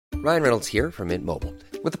Ryan Reynolds here from Mint Mobile.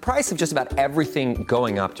 With the price of just about everything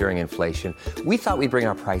going up during inflation, we thought we'd bring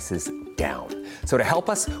our prices down. So to help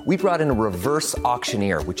us, we brought in a reverse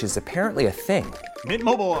auctioneer, which is apparently a thing. Mint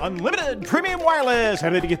Mobile Unlimited Premium Wireless.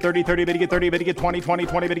 How to get 30, 30, bit to get 30, bit to get 20, 20,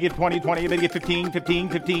 20, bit to get 20, 20, bit to get 15, 15,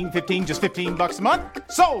 15, 15, just $15 a month?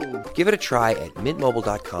 Sold! Give it a try at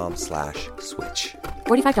mintmobile.com/switch.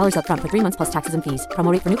 $45 up front for 3 months plus taxes and fees.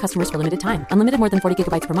 Promo rate for new customers for limited time. Unlimited more than 40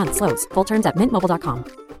 gigabytes per month. Slows full terms at mintmobile.com.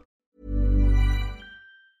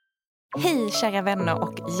 Hej kära vänner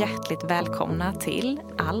och hjärtligt välkomna till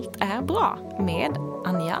Allt är bra med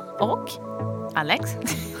Anja och Alex.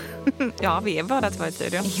 Ja, vi är båda två i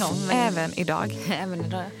studion. Ja, men... Även idag. Även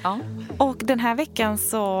idag, ja. Och den här veckan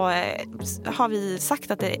så har vi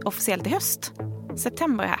sagt att det är officiellt i höst.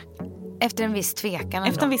 September är här. Efter en viss tvekan ändå.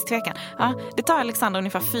 Efter en viss tvekan. Ja, det tar Alexander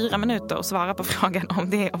ungefär 4 minuter att svara på frågan om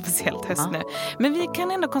det är officiellt höst nu. Men vi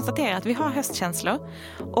kan ändå konstatera att vi har höstkänslor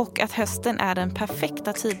och att hösten är den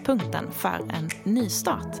perfekta tidpunkten för en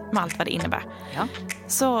nystart med allt vad det innebär. Ja.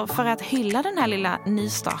 Så för att hylla den här lilla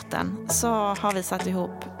nystarten så har vi satt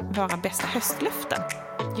ihop våra bästa höstlöften.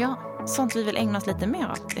 Ja. Sånt vi vill ägna oss lite mer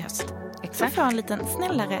av i höst. Exakt. För en liten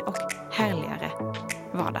snällare och härligare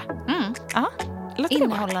vardag. Mm. Ja.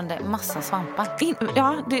 Innehållande massa svampar.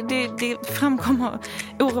 Det framkommer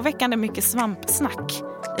oroväckande mycket svampsnack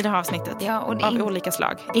i det här avsnittet. Ja, och det av olika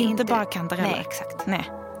slag. Inte bara kantareller. Nej, exakt.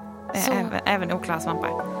 Nej. Även oklara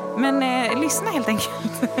svampar. Men lyssna helt enkelt.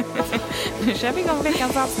 Nu kör vi igång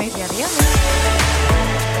veckans avsnitt. Ja, det gör vi.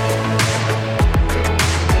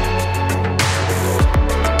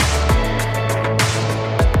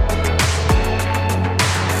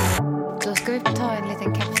 Då ska vi ta en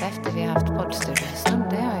liten kaffe efter vi har haft poddstudiostund.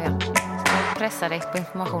 Det gör jag. Pressa dig på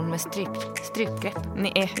information med strypgrepp.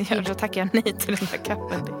 Nej, då tackar jag nej till den där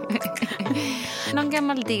kaffen. Någon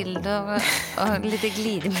gammal dild och lite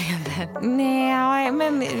glidmedel. Nej,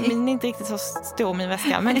 men min är inte riktigt så stor min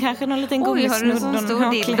väska. Men kanske någon liten gummisnudd. Oj, har du en sån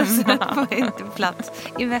stor dild och så får inte plats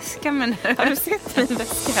i väskan. Men... Har du sett min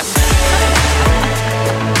väska?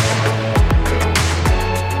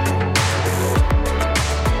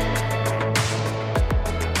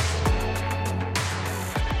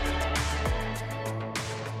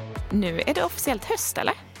 Nu är det officiellt höst,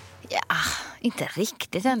 eller? Ja, inte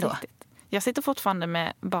riktigt ändå. Inte riktigt. Jag sitter fortfarande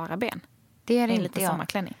med bara ben. Det gör inte lite jag.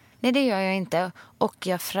 Sommarklänning. Nej, det gör jag inte. Och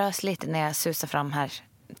jag frös lite när jag susade fram här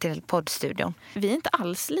till poddstudion. Vi är inte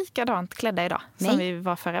alls likadant klädda idag som vi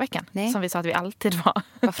var förra veckan. Nej. Som vi sa att vi alltid var.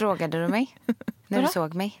 Vad frågade du mig när du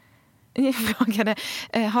såg mig? Jag frågade,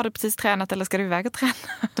 har du precis tränat eller ska du iväg och träna?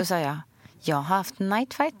 Då sa jag har haft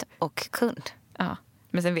nightfight och kund. Ja,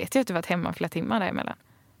 men sen vet jag att du varit hemma flera timmar däremellan.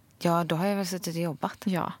 Ja, då har jag väl suttit och jobbat.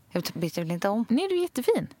 Ja. Jag byter väl inte om. Nej, du är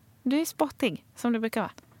jättefin. Du är sportig, som du brukar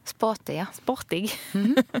vara. Sportig, ja. Sportig.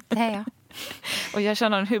 Det är jag. Och jag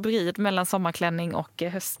känner en hybrid mellan sommarklänning och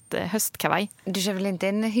höstkavaj. Du kör väl inte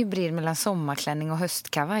en hybrid mellan sommarklänning och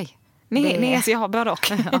höstkavaj? Nej, så jag har både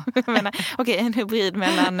och. Ja. Okej, en hybrid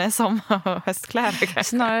mellan sommar- och höstkläder kanske.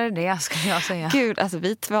 Snarare det skulle jag säga. Gud, alltså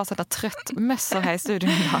vi två sådana tröttmössor här i studion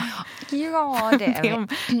idag. Ja, det är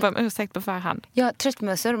vi. På ursäkt på förhand. Ja,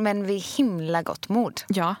 tröttmössor, men vi himla gott mod.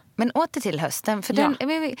 Ja. Men åter till hösten, för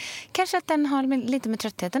kanske att den har lite med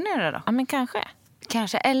tröttheten att göra då. Ja, men kanske.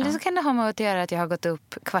 Kanske, eller så kan det ha med att göra att jag har gått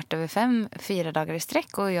upp 4:15, 4 dagar i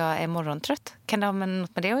sträck och jag är morgontrött. Kan det ha med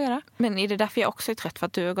något med det att göra? Men är det därför jag också är trött? För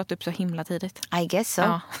att du har gått upp så himla tidigt? I guess so.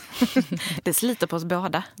 Ja. Det sliter på oss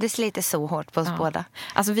båda. Det sliter så hårt på oss båda.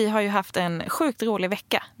 Alltså vi har ju haft en sjukt rolig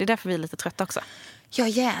vecka. Det är därför vi är lite trötta också. Ja,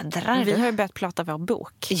 jädrar. Vi har ju börjat plåta vår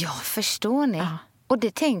bok. Ja, förstår ni? Ja. Och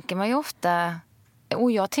det tänker man ju ofta...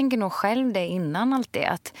 Och jag tänker nog själv det innan alltid.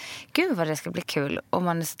 Att gud vad det ska bli kul om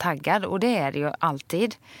man är så taggad. Och det är det ju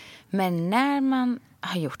alltid. Men när man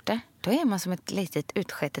har gjort det, då är man som ett litet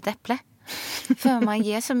utskättet äpple. För man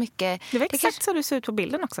ger så mycket... Det var exakt så du ser ut på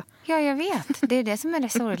bilden också. Ja, jag vet. Det är det som är det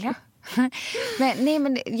sorgliga.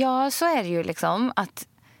 Så är det ju liksom att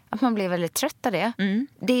man blir väldigt trött av det. Mm.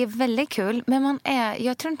 Det är väldigt kul. Men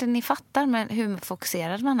jag tror inte ni fattar hur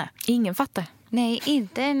fokuserad man är. Ingen fattar. Nej,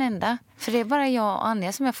 inte en enda. För det är bara jag och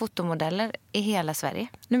Anja som är fotomodeller i hela Sverige.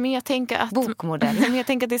 Nej, men jag tänker att... Bokmodeller. Men jag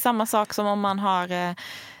tänker att det är samma sak som om man har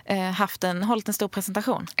hållit en stor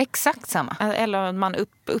presentation. Exakt samma. Eller man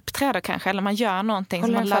uppträder kanske. Eller man gör någonting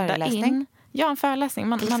håller som man laddar in. Ja, en föreläsning.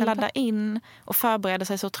 Man laddar in och förbereder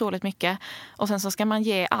sig så otroligt mycket. Och sen så ska man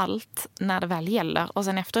ge allt när det väl gäller. Och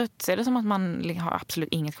sen efteråt så är det som att man har absolut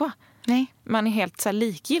inget kvar. Nej. Man är helt så här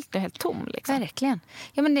likgiltig, helt tom. Liksom. Verkligen.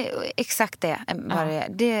 Ja, men det är exakt det.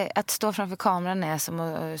 Det. Att stå framför kameran är som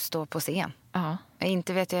att stå på scen. Ja.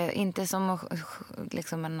 Inte som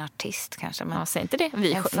liksom en artist kanske. Men säg inte det.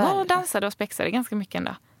 Vi dansade och spexade ganska mycket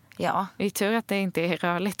ändå. Ja. Det är tur att det inte är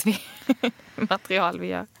rörligt material vi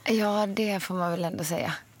gör. Ja, det får man väl ändå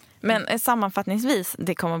säga. Men sammanfattningsvis,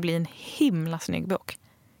 det kommer att bli en himla snygg bok.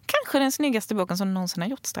 Kanske den snyggaste boken som någonsin har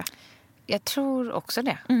gjorts, tror jag. Jag tror också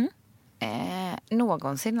det.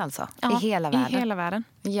 Någonsin alltså. Ja, I hela världen. I hela världen.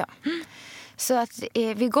 Ja. Så att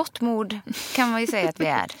vid gott mod kan man ju säga att vi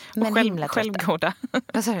är. Men och självgoda.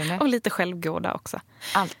 Vad sa du nu? Och lite självgoda också.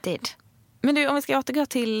 Alltid. Men du, om vi ska återgå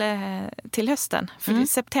till hösten. För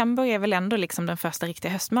september är väl ändå liksom den första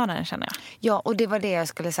riktiga höstmånaden, känner jag. Ja, och det var det jag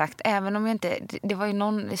skulle sagt. Även om jag inte... Det var ju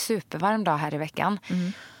någon supervarm dag här i veckan.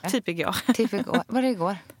 Typ igår. Var det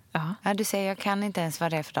igår? Ja, du säger jag kan inte ens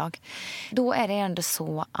vad det är för dag. Då är det ändå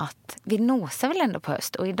så att vi nosar väl ändå på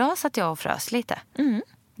höst. Och idag satt jag och frös lite.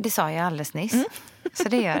 Det sa jag alldeles nyss. Så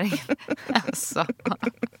det gör inget. Alltså.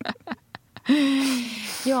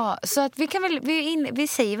 Ja, så att vi kan väl vi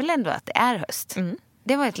säger väl ändå att det är höst.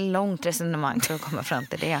 Det var ett långt resonemang för att komma fram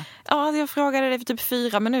till det. Ja, jag frågade dig för typ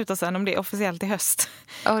 4 minuter sedan om det är officiellt i höst.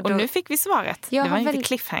 Och nu fick vi svaret. Det var en lite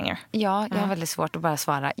cliffhanger. Ja, jag har väldigt svårt att bara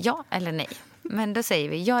svara ja eller nej. Men då säger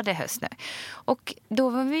vi ja, det är höst nu. Och då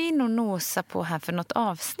var vi inne och nosa på här för något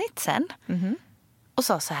avsnitt sen. Och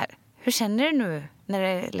sa så här: hur känner du nu när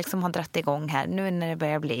det liksom har dratt igång här? Nu när det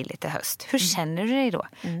börjar bli lite höst. Hur känner du dig då?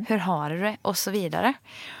 Hur har du det? Och så vidare.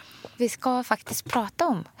 Vi ska faktiskt prata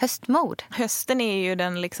om höstmode. Hösten är ju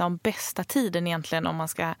den liksom bästa tiden egentligen om man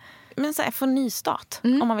ska få nystart.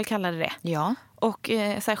 Om man vill kalla det. Ja. Och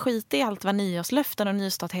så här, skit i allt vad nyårslöften och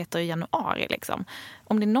nystart heter i januari. Liksom.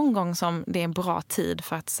 Om det är någon gång som det är en bra tid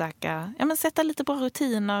för att sätta lite bra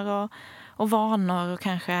rutiner och vanor och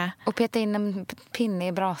kanske... Och peta in en pinne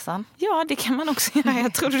i brasan. Ja, det kan man också göra.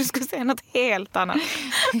 Jag trodde du skulle säga något helt annat.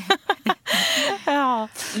 Ja.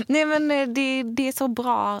 Nej, men det är så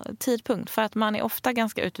bra tidpunkt för att man är ofta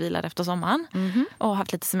ganska utvilad efter sommaren och har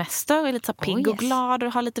haft lite semester och är lite så pigg och glad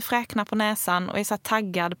och har lite fräkna på näsan och är så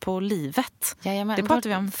taggad på livet. Jajamän, det pratar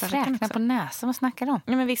vi om förra veckan också. Fräkna på näsan, vad snackar de om?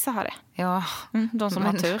 Ja, men vissa har det. Ja. De som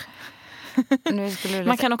har tur. Nu skulle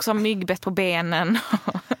man kan också ha myggbett på benen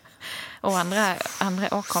och andra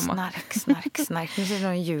åkommor. Snark. Nu ser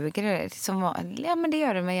de ljuger. Ja, men det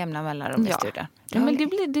gör det med jämna mellanrum i studion. Ja, men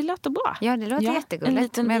det låter bra. Ja, det låter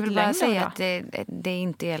jättegulligt. Men jag vill bara säga att det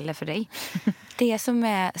inte gäller för dig. Det som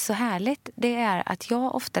är så härligt, det är att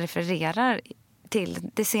jag ofta refererar till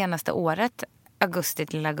det senaste året, augusti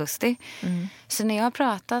till augusti. Så när jag har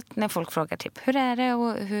pratat, när folk frågar typ, hur är det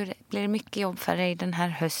och hur blir det mycket jobb för dig den här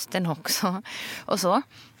hösten också och så.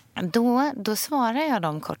 Då svarar jag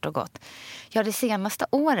dem kort och gott. Ja, det senaste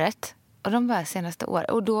året. Och de bara senaste året.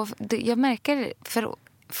 Och jag märker för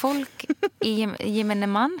folk i gemene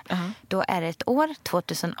man, då är det ett år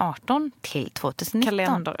 2018 till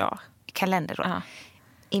 2019. Kalenderår.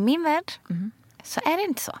 I min värld så är det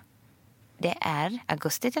inte så. Det är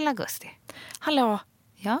augusti till augusti. Hallå,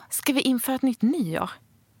 ska vi införa ett nytt nyår?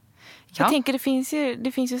 Jag tänker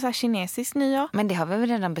det finns ju så här kinesiskt nyår. Men det har vi väl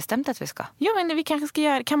redan bestämt att vi ska. Ja, men vi kanske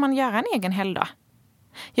ska kan man göra en egen helgdag?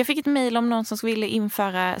 Jag fick ett mejl om någon som ville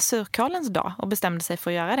införa surkålens dag och bestämde sig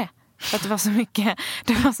för att göra det. För att det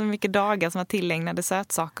var så mycket dagar som var tillägnade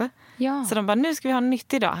sötsaker. Ja. Så de bara, nu ska vi ha en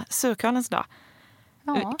nyttig dag, surkålens dag.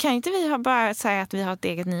 Ja. Kan inte vi bara säga att vi har ett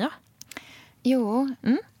eget nyår? Jo,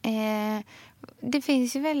 det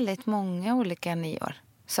finns ju väldigt många olika nyår.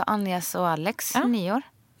 Så Anjas och Alex nyår.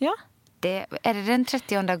 Ja. Är det den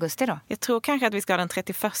 30 augusti då? Jag tror kanske att vi ska ha den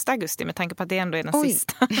 31 augusti med tanke på att det ändå är den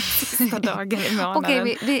sista dagen i månaden.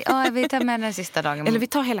 Okej, vi tar med den sista dagen. Eller vi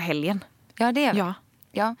tar hela helgen. Ja, det gör vi.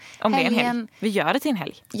 Ja. Om det är en helg. Vi gör det till en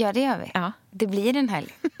helg. Ja, det gör vi. Ja. Det blir en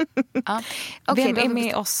helg. Ja. Vem är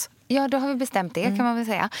med oss? Ja, då har vi bestämt det kan man väl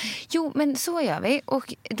säga. Jo, men så gör vi.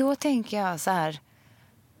 Och då tänker jag så här.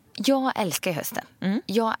 Jag älskar hösten.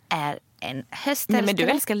 Jag är en höstälskare. Nej, men du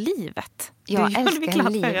älskar livet. Jag älskar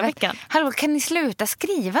livet. Hallå, kan ni sluta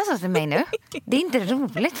skriva så till mig nu? Det är inte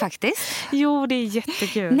roligt faktiskt. Jo, det är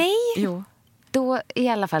jättekul. Nej. Jo. Då i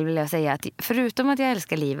alla fall vill jag säga att förutom att jag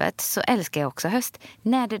älskar livet så älskar jag också höst.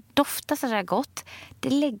 När det doftar så där gott, det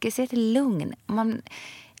lägger sig ett lugn. Man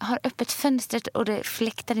har öppet fönstret och det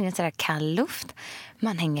fläktar in en så där kall luft.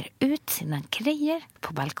 Man hänger ut sina grejer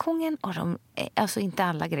på balkongen och alltså inte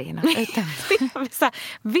alla grejerna. Utan...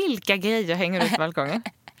 Vilka grejer hänger ut på balkongen?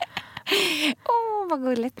 Vad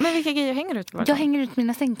gulligt. Men vilka grejer hänger du ut på? Jag hänger ut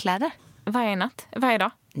mina sängkläder. Varje natt? Varje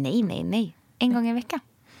dag? Nej. En gång i veckan.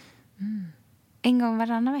 En gång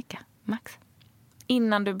varannan vecka, max.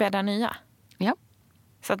 Innan du bäddar nya? Ja.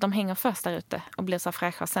 Så att de hänger först där ute och blir så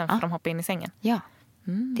fräscha sen för de hoppar in i sängen? Ja,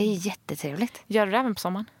 det är jättetrevligt. Gör du det även på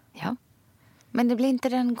sommaren? Ja. Men det blir inte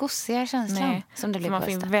den gossiga känslan som det blir på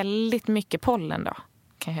hösten. Man får väldigt mycket pollen då.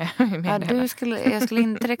 Kan jag jag skulle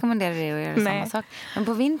inte rekommendera dig att göra samma sak. Men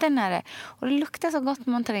på vintern är det. Och det luktar så gott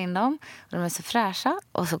när man tar in dem. Och de är så fräscha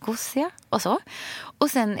och så gossiga och så.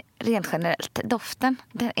 Och sen rent generellt, doften.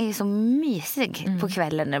 Den är så mysig på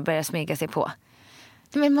kvällen när det börjar smyga sig på.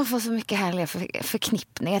 Men man får så mycket härliga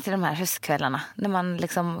förknippningar till de här höstkvällarna. När man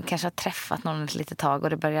liksom kanske har träffat någon ett litet tag och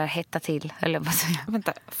det börjar hetta till. Eller vad säger jag?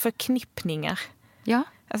 Vänta, förknippningar? Ja.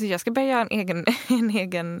 Alltså jag ska börja göra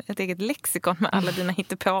ett eget lexikon med alla dina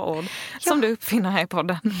hittepåord som du uppfinner här i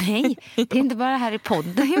podden. Nej, det är inte bara här i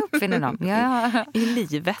podden jag uppfinner dem. I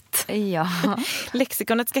livet. Ja.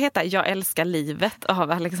 Lexikonet ska heta Jag älskar livet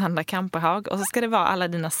av Alexandra Kamperhag. Och så ska det vara alla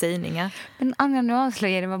dina sägningar. Men Anja, nu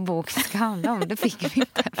avslöjar det vad boken ska handla om. Det fick vi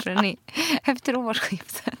inte efter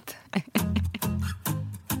årsskiftet.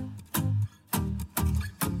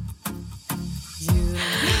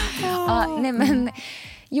 Nej men...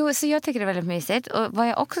 Jo, så jag tycker det är väldigt mysigt. Och vad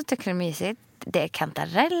jag också tycker är mysigt, det är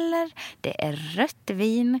kantareller, det är rött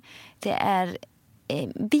vin, det är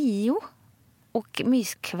bio och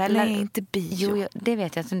myskvällar. Nej, inte bio. Jo, det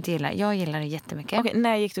vet jag att du inte gillar. Jag gillar det jättemycket. Okej,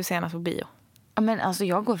 när gick du senast på bio? Ja, men alltså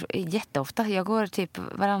jag går jätteofta. Jag går typ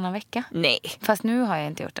varannan vecka. Nej. Fast nu har jag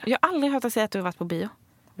inte gjort det. Jag har aldrig hört dig säga att du har varit på bio.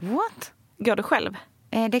 What? Går du själv?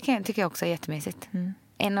 Det tycker jag också är jättemysigt.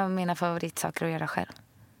 En av mina favoritsaker att göra själv.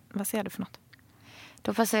 Vad ser du för något?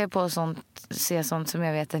 Då passar jag på att se sånt som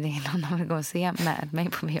jag vet att ingen annan vill gå och se med mig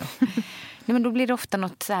på bio. Nej, men då blir det ofta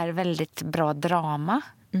något så här väldigt bra drama.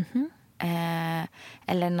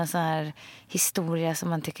 Eller någon så här historia som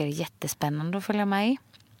man tycker är jättespännande att följa med i.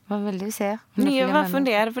 Vad vill du se? Nej, jag bara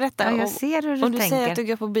funderade på detta. Ja, jag ser hur du och du tänker. säger att du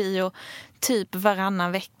går på bio typ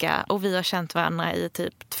varannan vecka och vi har känt varandra i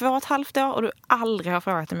typ 2,5 år och du aldrig har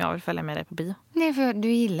frågat om jag vill följa med dig på bio. Nej, för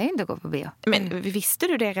du gillar ju inte att gå på bio. Men visste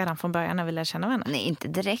du det redan från början när vi lärde känna varandra? Nej, inte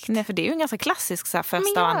direkt. Nej, för det är ju en ganska klassisk så här,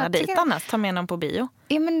 första och andra dejt annars. Ta med någon på bio.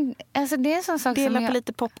 Ja, men alltså det är en sån sak Dela som på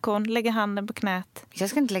lite popcorn, lägga handen på knät. Jag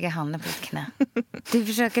ska inte lägga handen på ett knä. Du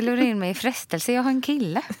försöker lura in mig i frestelse. Jag har en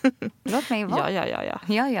kille. Låt mig vara. Ja.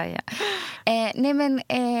 Nej, men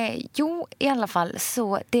jo, i alla fall.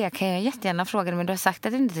 Så det kan jag jättegärna fråga. Men du har sagt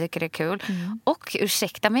att du inte tycker det är kul. Och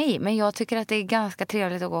ursäkta mig, men jag tycker att det är ganska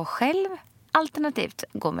trevligt att gå själv. Alternativt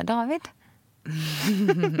gå med David.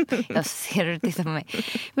 Jag ser hur du tittar på mig.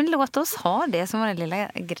 Men låt oss ha det som en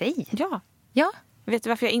lilla grej. Ja. Vet du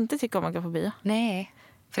varför jag inte tycker om att gå på bio? Nej.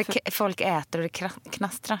 För folk äter och det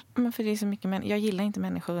knastrar. Men för det är så mycket jag gillar inte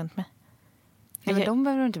människor runt mig. Nej, men de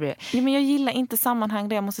behöver du inte bry dig. Ja, men jag gillar inte sammanhang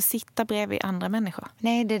där jag måste sitta bredvid andra människor.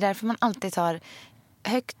 Nej, det är därför man alltid tar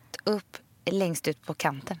högt upp, längst ut på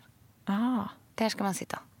kanten. Där ska man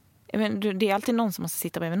sitta. Men det är alltid någon som måste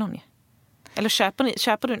sitta bredvid någon. Eller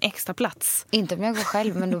köper du en extra plats? Inte om jag går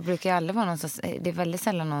själv, men då brukar jag aldrig vara någonstans. Det är väldigt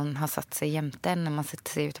sällan någon har satt sig jämte när man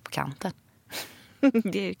sätter sig ute på kanten.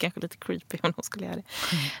 Det är ju kanske lite creepy om någon skulle göra det.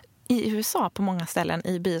 I USA på många ställen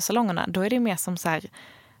i biosalongerna, då är det mer som så här,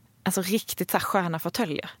 alltså riktigt så här sköna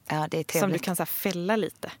fåtöljer. Ja, det är trevligt. Som du kan så här fälla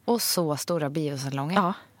lite. Och så stora biosalonger.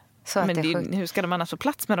 Ja. Så att men hur ska de annars få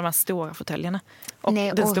plats med de här stora fåtöljerna? Och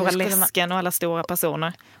den stora läsken och alla stora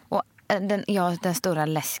personer. Och den stora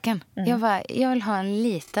läsken. Jag vill ha en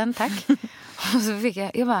liten, tack. Och så fick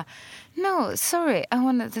jag bara, no, sorry, I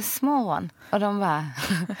wanted the small one. Och de bara,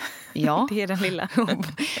 ja. Det är den lilla.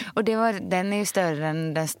 Och den är ju större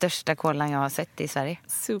än den största kolan jag har sett i Sverige.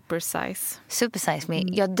 Super size me.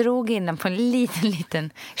 Jag drog in den på en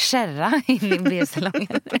liten kärra in i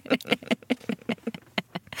biosalongen.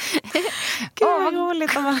 Gud, vad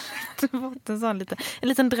roligt om man fått en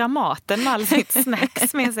liten Dramaten med all sitt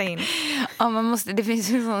snacks med sig in. Ja, det finns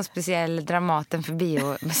ju en sån speciell Dramaten för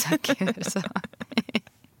biobesök.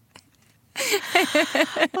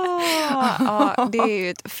 Ja, det är ju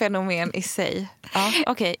ett fenomen i sig. Ja.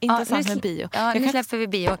 Okej, intressant med bio. Ja, nu släpper vi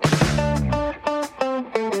bio.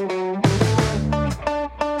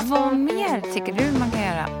 Vad mer tycker du man kan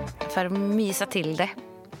göra för att mysa till det?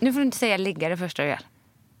 Nu får du inte säga ligga det första du gör.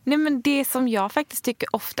 Nej, men det som jag faktiskt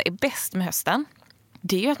tycker ofta är bäst med hösten,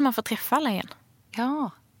 det är ju att man får träffa alla igen.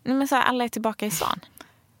 Ja. Nej, men så här, alla är tillbaka i stan.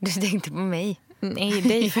 Du tänkte på mig. Nej,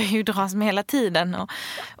 det får ju dras med hela tiden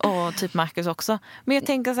och typ Marcus också. Men jag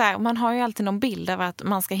tänker så här, man har ju alltid någon bild av att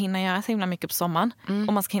man ska hinna göra så himla mycket på sommaren.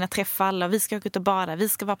 Och man ska hinna träffa alla, vi ska gå ut och bada, vi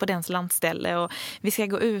ska vara på dens landställe och vi ska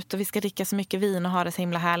gå ut och vi ska dricka så mycket vin och ha det så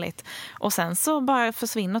himla härligt. Och sen så bara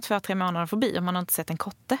försvinner 2-3 månader förbi och man har inte sett en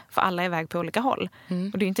kotte för alla är iväg på olika håll.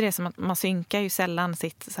 Och det är ju inte det som att man synkar ju sällan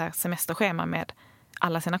sitt så här semesterschema med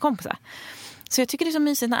alla sina kompisar. Så jag tycker det är så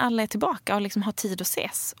mysigt när alla är tillbaka och liksom har tid att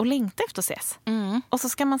ses och längta efter att ses. Och så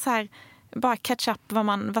ska man så här bara catch up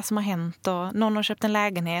vad som har hänt och någon har köpt en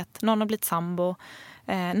lägenhet, någon har blivit sambo,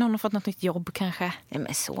 någon har fått något nytt jobb kanske. Nej,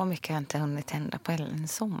 men så mycket har jag inte hunnit hända på en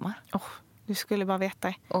sommar. Du skulle bara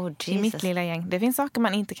veta. I mitt lilla gäng. Det finns saker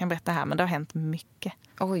man inte kan berätta här men det har hänt mycket.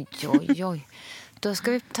 Oj. Då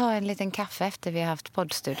ska vi ta en liten kaffe efter vi har haft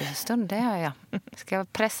poddstudiostund. Det gör jag. Ska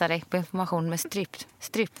jag pressa dig på information med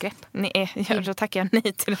strypgrepp? Nej, då tackar jag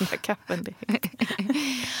nej till den där kaffen.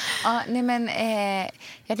 Ja, nej men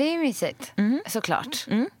det är ju mysigt. Såklart.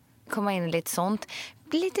 Komma in i lite sånt.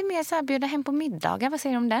 Lite mer så här, bjuda hem på middagar. Vad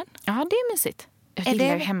säger du om den? Ja, det är mysigt. Jag gillar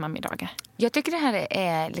ju hemmamiddagar. Jag tycker det här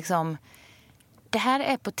är liksom... Det här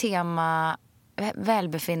är på tema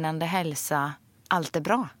välbefinnande, hälsa. Allt är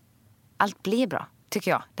bra. Allt blir bra,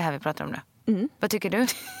 tycker jag. Det här vi pratar om nu. Vad tycker du?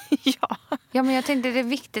 Ja, men jag tänkte det är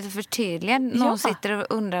viktigt att förtydliga. Någon sitter och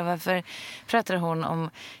undrar varför pratar hon om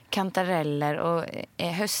kantareller och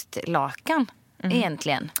höstlakan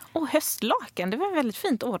egentligen. Höstlakan, det var ett väldigt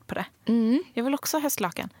fint ord på det. Jag vill också ha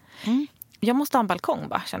höstlakan. Jag måste ha en balkong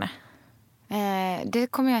bara, känner det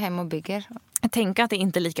kommer jag hem och bygger. Jag tänker att det är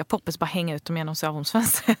inte lika poppis bara hänga ut dem genom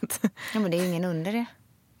sovrumsfönstret. Ja, men det är ingen under det.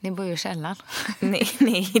 Ni bor ju i källaren. nej,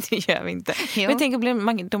 det gör vi inte. Men jag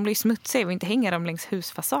tänker, de blir smutsiga och inte hänga dem längs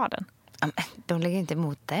husfasaden. Ja, de ligger inte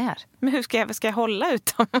emot där. Men hur ska jag hålla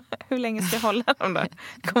ut dem? Hur länge ska jag hålla dem då?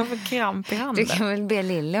 Kommer för kramp i handen. Du kan väl be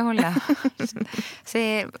Lille hålla.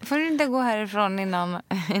 Så får du inte gå härifrån innan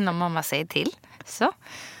mamma säger till. Så,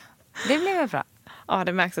 det blir väl bra. Ja,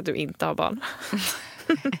 det märks att du inte har barn.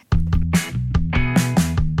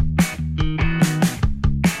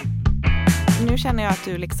 Nu känner jag att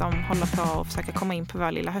du liksom håller på att försöka komma in på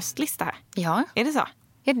vår lilla höstlista här. Ja. Är det så?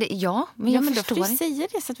 Ja, men jag förstår. Då får du säga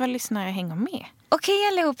det så att våra lyssnare hänger med. Okej,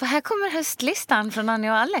 allihopa. Här kommer höstlistan från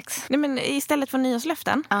Anja och Alex. Nej, men istället för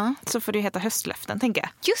nyårslöften så får det heta höstlöften, tänker jag.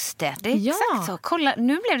 Just det, det är exakt så. Kolla,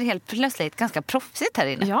 nu blev det helt plötsligt ganska proffsigt här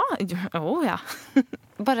inne. Ja.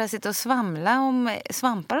 Bara sitta och svamla om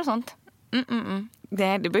svampar och sånt.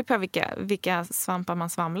 Det beror på vilka svampar man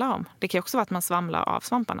svamlar om. Det kan också vara att man svamlar av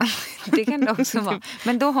svamparna. Det kan det också vara.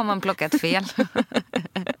 Men då har man plockat fel.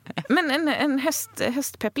 Men en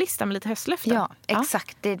höstpepplista med lite höstlöften. Ja,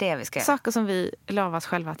 exakt. Det är det vi ska göra. Saker som vi lovar oss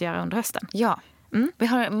själva att göra under hösten. Ja, vi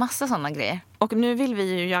har en massa sådana grejer. Och nu vill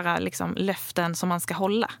vi ju göra liksom löften som man ska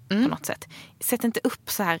hålla på något sätt. Sätt inte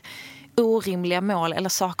upp så här orimliga mål eller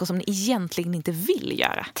saker som ni egentligen inte vill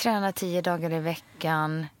göra. Träna 10 dagar i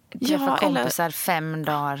veckan. Träffa kompisar 5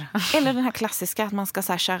 dagar. Eller den här klassiska att man ska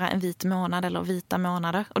så här köra en vit månad eller vita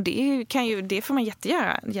månader. Och det får man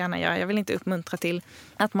jättegärna göra. Jag vill inte uppmuntra till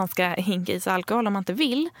att man ska hinka i sig alkohol om man inte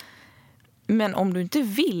vill. Men om du inte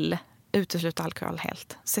vill utesluta alkohol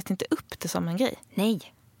helt, sätt inte upp det som en grej.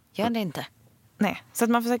 Nej, gör det inte. Nej, så att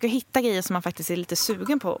man försöker hitta grejer som man faktiskt är lite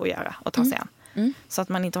sugen på att göra och ta sig an. Så att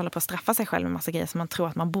man inte håller på att straffa sig själv med massa grejer som man tror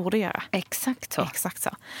att man borde göra. Exakt så.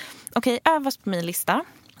 Okej, överst på min lista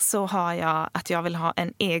så har jag att jag vill ha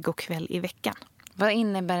en egokväll i veckan. Vad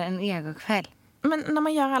innebär en egokväll? Men när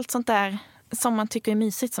man gör allt sånt där som man tycker är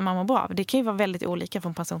mysigt, som man mår bra av. Det kan ju vara väldigt olika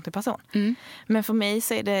från person till person. Men för mig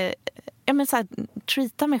så är det så här,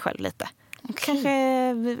 treata mig själv lite. Okay.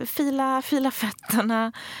 Kanske fila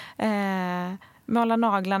fötterna, måla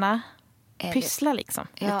naglarna, pyssla liksom.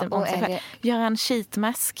 Ja, lite göra en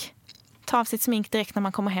sheetmask, ta av sitt smink direkt när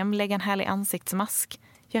man kommer hem, lägga en härlig ansiktsmask,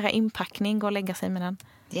 göra inpackning, gå och lägga sig med den.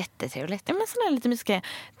 Jättetrevligt. Ja, men sådana är lite mysiga.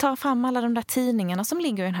 Ta fram alla de där tidningarna som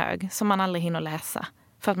ligger i en hög som man aldrig hinner läsa.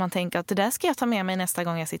 För att man tänker att det där ska jag ta med mig nästa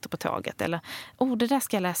gång jag sitter på tåget. Eller, det där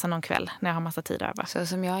ska jag läsa någon kväll när jag har massa tid över. Så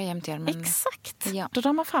som jag jämt gör. Men... Exakt. Ja. Då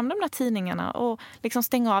drar man fram de där tidningarna och liksom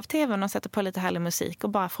stänger av tvn och sätter på lite härlig musik och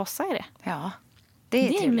bara frossa i det. Ja,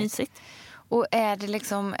 det är mysigt. Och är det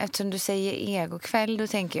liksom, eftersom du säger egokväll, då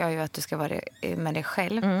tänker jag ju att du ska vara med dig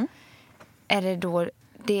själv. Är det då,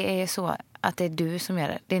 det är så att det är du som gör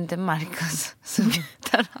det? Det är inte Marcus som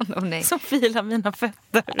tar hand om dig? Som filar mina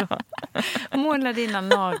fötter. Målar dina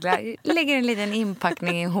naglar. Lägger en liten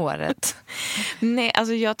inpackning i håret. Nej,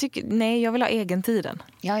 alltså jag vill ha egen tiden.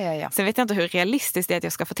 Ja. Sen vet jag inte hur realistiskt det är att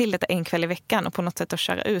jag ska få till detta en kväll i veckan och på något sätt att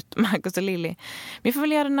köra ut Marcus och Lily. Men vi får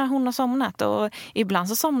väl göra det när hon har somnat. Och ibland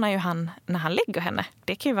så somnar ju han när han lägger henne.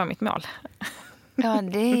 Det kan ju vara mitt mål. Ja,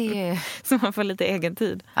 det är ju... Så man får lite egen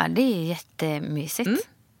tid. Ja, det är jättemysigt.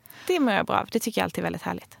 Det mår jag bra av. Det tycker jag alltid är väldigt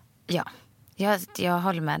härligt. Ja, jag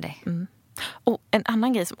håller med dig. Och en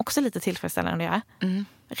annan grej som också är lite tillfredsställande att göra.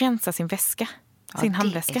 Rensa sin väska. Sin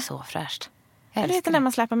handväska. Det är så fräscht. Det heter när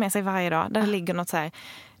man släpar med sig varje dag. Där det ligger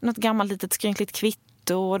något gammalt litet skrynkligt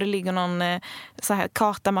kvitto. Och det ligger någon så här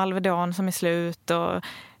karta med Alvedon som är slut. Och,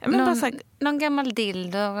 någon gammal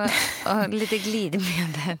dild och lite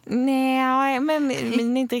glidmedel. Nej, men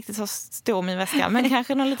min är inte riktigt så stor min väska. Men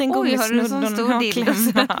kanske någon liten gummisnudd. Oj, har du så stor dild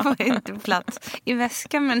så får inte plats i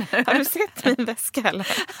väskan. Men... Har du sett min väska eller?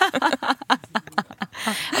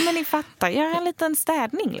 Ja, men ni fattar, gör en liten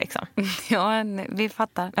städning liksom. Ja, vi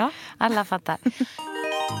fattar. Ja. Alla fattar.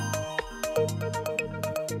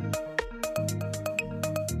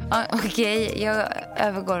 Okej, jag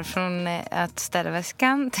övergår från att städa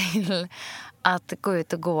väskan till att gå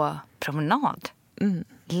ut och gå promenad.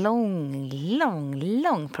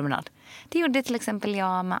 Lång promenad. Det gjorde till exempel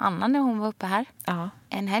jag med Anna när hon var uppe här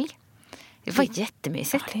en helg. Det var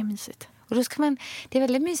jättemysigt. Ja, det är mysigt. Och då ska det är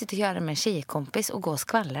väldigt mysigt att göra med en tjejkompis och gå och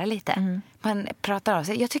skvallra lite. Man pratar av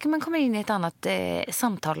sig. Jag tycker man kommer in i ett annat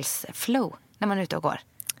samtalsflow när man är ute och går.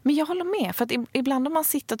 Men jag håller med, för att ibland om man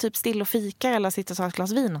sitter typ still och fikar eller sitter och tar ett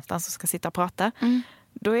glas vin någonstans och ska sitta och prata,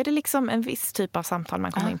 då är det liksom en viss typ av samtal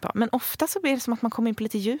man kommer in på. Men ofta så blir det som att man kommer in på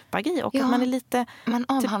lite djupa grejer och att man är lite... Man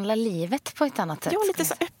avhandlar livet på ett annat sätt. Ja, lite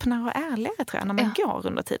så öppnare och ärligare tror jag när man går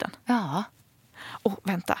under tiden. Ja. Och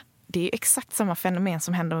vänta, det är ju exakt samma fenomen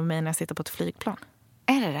som händer med mig när jag sitter på ett flygplan.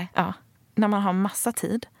 Är det? Ja, när man har massa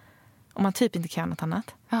tid och man typ inte kan något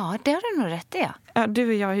annat. Ja, det har du nog rätt i. Ja, du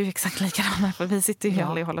och jag är ju exakt likadana, för vi sitter ju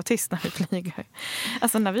aldrig och håller tyst när vi flyger.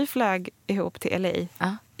 Alltså när vi flög ihop till LA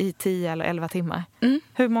i 10 eller 11 timmar.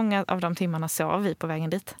 Hur många av de timmarna sov vi på vägen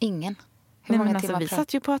dit? Ingen. Hur många timmar vi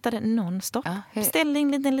satt ju och pratade non-stop. Beställde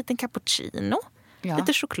in en liten cappuccino.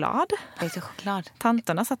 Lite choklad. Lite choklad.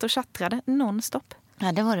 Tanterna satt och chattrade non-stop.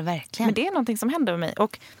 Ja, det var det verkligen. Men det är någonting som händer med mig.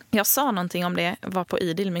 Och jag sa någonting om det, var på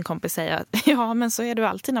Idil, min kompis säger att ja, men så är du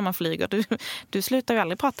alltid när man flyger. Du slutar ju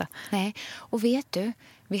aldrig prata. Nej, och vet du,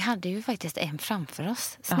 vi hade ju faktiskt en framför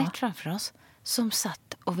oss, snett framför oss, som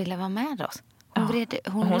satt och ville vara med oss.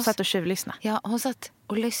 Hon satt och tjuvlyssnade. Ja, hon satt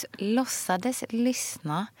och låtsades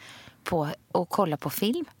lyssna på och kolla på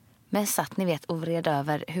film. Men satt, ni vet, och vred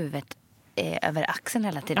över huvudet över axeln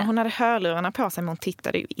hela tiden. Ja, hon hade hörlurarna på sig, men hon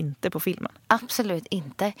tittade ju inte på filmen. Absolut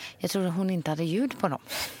inte. Jag tror att hon inte hade ljud på dem.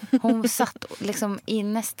 Hon satt liksom i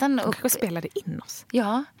nästan upp... Hon spelade in oss.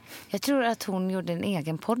 Ja, jag tror att hon gjorde en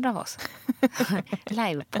egen podd av oss.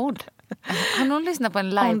 Livepodd. Har någon lyssnat på en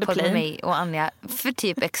livepodd med mig och Anja för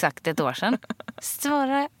typ exakt ett år sedan?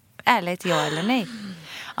 Svara ärligt ja eller nej.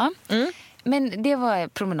 Ja. Men det var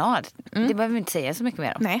promenad. Det behöver vi inte säga så mycket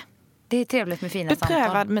mer om. Nej. Det är trevligt med fina samtal.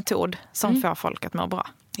 Beprövad metod som får folk att må bra.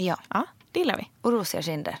 Ja. Ja, det gillar vi. Och rosiga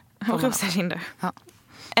kinder. Ja.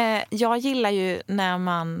 Jag gillar ju när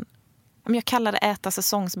man... Om jag kallar det äta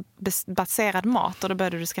säsongsbaserad mat, och då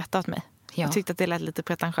började du skratta åt mig. Ja. Jag tyckte att det lät lite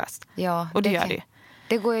pretentiöst. Ja, och det gör det ju.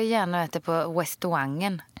 Det går jag gärna att äta på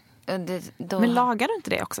restaurangen. Men lagar du inte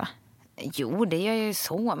det också? Jo, det gör jag ju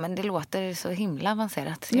så, men det låter så himla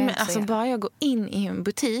avancerat. Ja, men alltså bara jag går in i en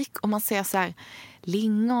butik och man ser så här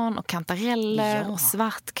lingon och kantareller och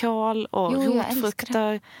svartkål och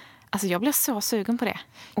rotfrukter. Alltså jag blir så sugen på det.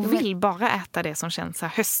 Och vill bara äta det som känns så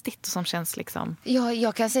här höstigt och som känns liksom... Ja,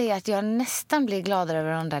 jag kan säga att jag nästan blir gladare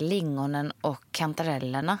över de där lingonen och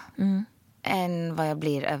kantarellerna än vad jag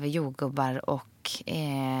blir över jordgubbar och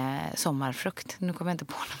sommarfrukt. Nu kommer jag inte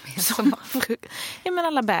på något mer. Sommarfrukt? Ja, men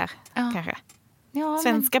alla bär kanske. Ja,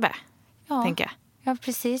 svenska bär, tänker jag. Ja,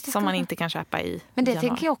 precis. Som man inte kan köpa i Men det januari.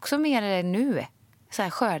 tänker jag också mer nu. Så här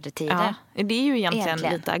skördetider. Ja, det är ju egentligen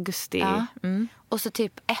lite augusti. Ja. Och så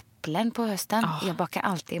typ äpplen på hösten. Jag bakar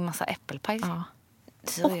alltid en massa äppelpaj. Ja.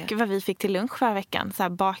 Och vad vi fick till lunch förra veckan. Så här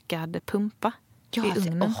bakad pumpa i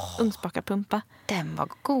ugnen. Ugnsbakad pumpa. Den var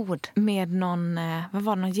god. Med någon, vad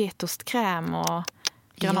var det, någon getostkräm och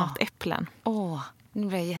granatäpplen. Nu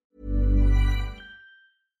blir jag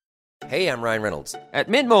Hey, I'm Ryan Reynolds. At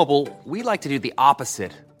Mint Mobile, we like to do the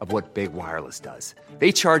opposite of what Big Wireless does.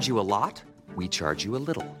 They charge you a lot. We charge you a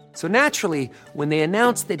little. So naturally, when they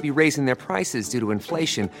announced they'd be raising their prices due to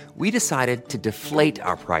inflation, we decided to deflate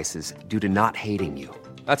our prices due to not hating you.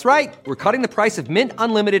 That's right. We're cutting the price of Mint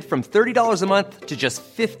Unlimited from $30 a month to just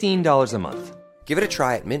 $15 a month. Give it a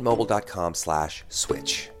try at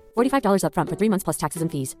mintmobile.com/switch. $45 up front for 3 months plus taxes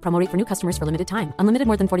and fees. Promo rate for new customers for limited time. Unlimited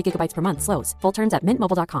more than 40 gigabytes per month. Slows full terms at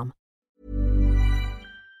mintmobile.com.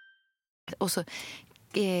 Och så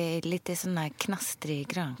lite sån här knastrig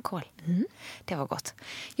grönkål. Det var gott.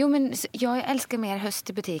 Jo, men jag älskar mer höst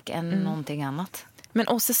i butik än någonting annat. Men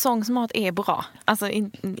och säsongsmat är bra. Alltså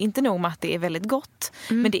inte nog med att det är väldigt gott.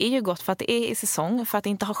 Men det är ju gott för att det är i säsong. För att det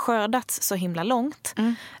inte har skördats så himla långt.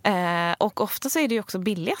 Och ofta så är det ju också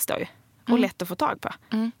billigast då ju. Och lätt att få tag på.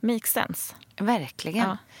 Makes sense. Verkligen.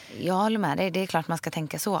 Ja. Jag håller med dig. Det är klart man ska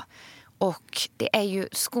tänka så. Och det är ju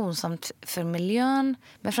skonsamt för miljön.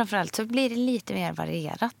 Men framförallt så blir det lite mer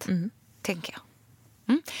varierat. Tänker jag.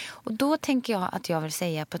 Och då tänker jag att jag vill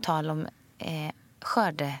säga på tal om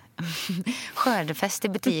skördefest i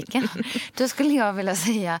butiken. Då skulle jag vilja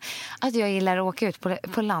säga att jag gillar att åka ut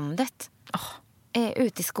på landet.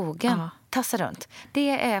 Ut i skogen. Tassa runt. Det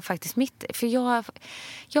är faktiskt mitt. För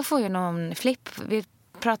jag får ju någon flipp. Vi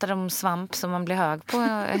pratade om svamp som man blir hög på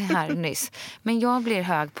här nyss. Men jag blir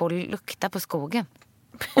hög på att lukta på skogen.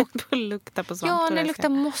 Och lukta på svamp. Ja, det luktar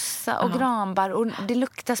mossa och granbar. Och det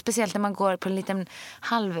luktar speciellt när man går på en liten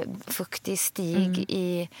halvfuktig stig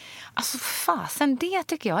i... Alltså fasen, det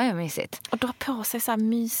tycker jag är mysigt. Och dra på sig så här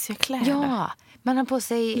mysiga kläder. Ja, man har på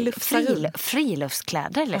sig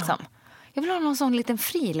friluftskläder liksom. Ja. Jag vill ha någon sån liten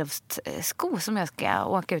friluftssko som jag ska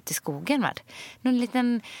åka ut i skogen med. Någon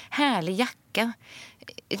liten härlig jacka.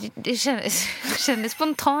 Det kändes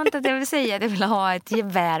spontant att jag vill säga att jag vill ha ett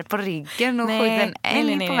gevär på ryggen och skjuta en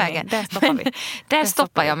älg på vägen. Där stoppar vi. Där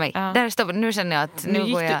stoppar jag mig. Ja. Nu känner jag att... Nu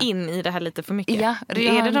gick du in i det här lite för mycket. Ja,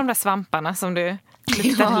 är det de där svamparna som du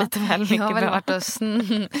luktade lite väl mycket? Jag har väl varit och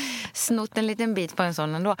snott en liten bit på en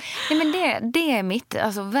sån ändå. Nej, men det är mitt.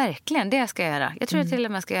 Alltså verkligen, det ska jag göra. Jag tror att till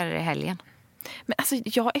och med ska göra det i helgen. Men alltså,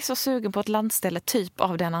 jag är så sugen på ett landställe typ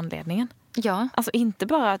av den anledningen. Ja. Alltså inte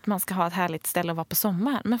bara att man ska ha ett härligt ställe att vara på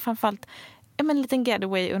sommaren, men framförallt en liten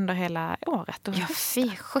getaway under hela året. Och ja,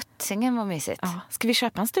 fy sjuttsingen var mysigt. Ja. Ska vi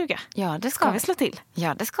köpa en stuga? Ja, det ska vi. Slå till?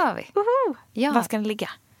 Ja, det ska vi. Ja. Var ska den ligga?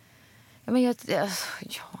 Ja, men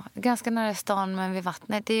ganska nära stan, men vid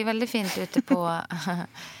vattnet. Det är väldigt fint ute på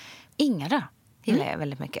Ingarö. Gillar jag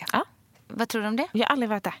väldigt mycket. Ja. Vad tror du om det? Jag har aldrig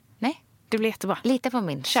varit där. Nej. Det blir jättebra. Lita på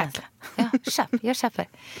min känsla. Ja, jag köper.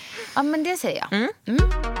 Ja, men det säger jag.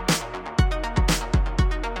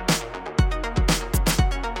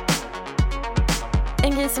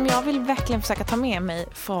 En grej som jag vill verkligen försöka ta med mig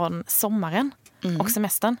från sommaren och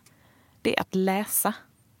semestern, det är att läsa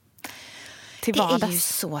till vardags. Det är ju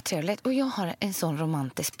så trevligt. Och jag har en sån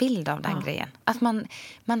romantisk bild av den grejen. Att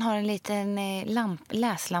man har en liten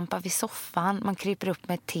läslampa vid soffan. Man kryper upp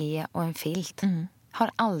med te och en filt.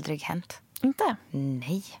 Har aldrig hänt. Inte?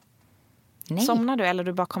 Nej. Somnar du eller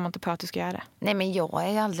du bara kommer inte på att du ska göra det? Nej, men jag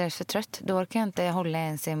är alldeles för trött. Då kan jag inte hålla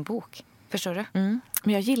ens i en bok. Förstår du?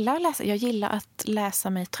 Men jag gillar att läsa. Jag gillar att läsa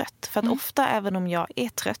mig trött. För att ofta, även om jag är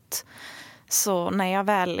trött, så när jag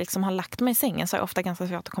väl liksom har lagt mig i sängen så är jag ofta ganska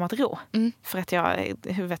svårt att komma till ro. För att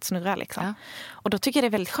huvudet snurrar liksom. Ja. Och då tycker jag det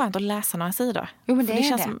är väldigt skönt att läsa några sidor. Jo, men det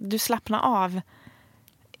känns som du slappnar av.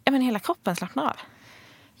 Ja, men hela kroppen slappnar av.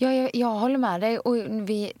 Jag håller med dig. Och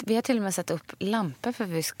vi har till och med satt upp lampor för att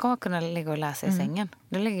vi ska kunna ligga och läsa i sängen.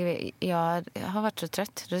 Då jag har varit så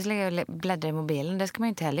trött. Då lägger jag bläddra i mobilen. Det ska man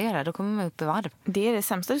inte heller göra. Då kommer man upp i varv. Det är det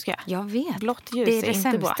sämsta du ska göra. Jag vet. Blått ljus det är det inte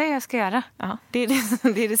sämsta bra. Jag ska göra. Ja, det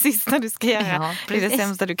är det sista du ska göra. Ja, det är det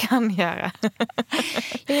sämsta du kan göra.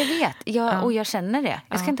 Jag vet. Och jag känner det.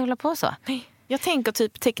 Jag ska inte hålla på så. Nej. Jag tänker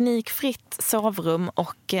typ teknikfritt sovrum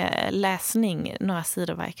och läsning några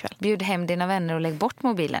sidor varje kväll. Bjud hem dina vänner och lägg bort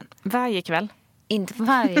mobilen. Varje kväll. Inte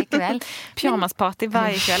varje kväll. Pyjamasparty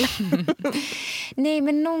varje kväll. Nej,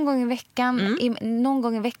 men någon gång i veckan. Någon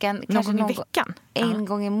gång i veckan. Kanske en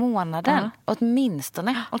gång i månaden.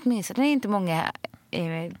 Åtminstone. Det är inte många.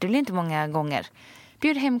 Det blir inte många gånger.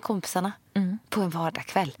 Bjud hem kompisarna på en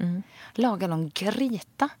vardagskväll. Laga någon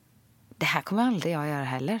gryta. Det här kommer aldrig jag göra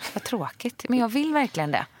heller. Vad tråkigt. Men jag vill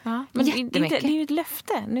verkligen det. Ja, men det är ju ett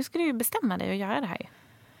löfte. Nu ska du ju bestämma dig och göra det här.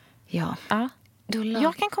 Ja.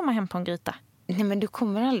 Jag kan komma hem på en gryta. Nej, men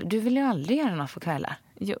du vill ju aldrig göra något för kvällar.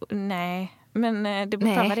 Jo, nej. Men det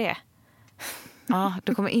beror på vad det är. Ja,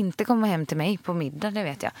 du kommer inte komma hem till mig på middag, det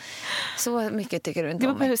vet jag. Så mycket tycker du inte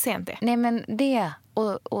om mig. Det beror på hur sent det är. Nej, men det.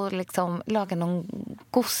 Och liksom laga någon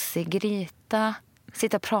gossig gryta.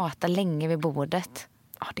 Sitta och prata länge vid bordet.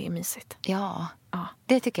 Ja, det är mysigt. Ja,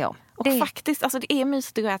 det tycker jag om. Och faktiskt, alltså det är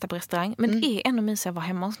mysigt att äta på restaurang. Men det är ännu mysigare att vara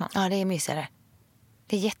hemma hos någon. Ja, det är mysigare.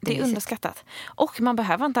 Det är jättemysigt. Det är underskattat. Och man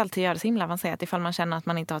behöver inte alltid göra det så himla avancerat ifall man känner att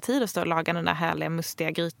man inte har tid att stå och laga den där härliga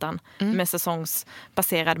mustiga grytan med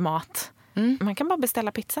säsongsbaserad mat. Man kan bara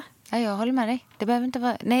beställa pizza. Ja, jag håller med dig. Det behöver inte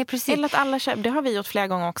vara... Nej, precis. Eller att alla köper, det har vi gjort flera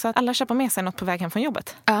gånger också, att alla köper med sig något på väg hem från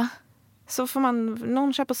jobbet. Ja. Så får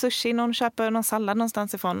någon köper sushi, någon köper någon sallad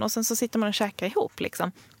någonstans ifrån och sen så sitter man och käkar ihop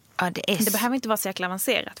liksom. Ja, Det behöver inte vara så jäkla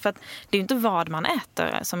avancerat. För att det är ju inte vad man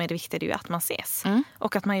äter som är det viktiga, det är ju att man ses.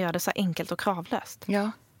 Och att man gör det så enkelt och kravlöst.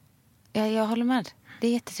 Ja, jag håller med. Det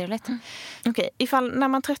är jättetrevligt. Okej, ifall när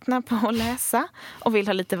man tröttnar på att läsa och vill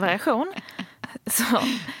ha lite variation så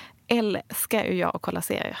älskar ju jag att kolla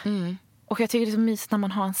serier. Och jag tycker det är så mysigt när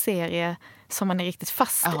man har en serie som man är riktigt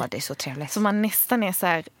fast i. Ja, det är så trevligt. Så man nästan är så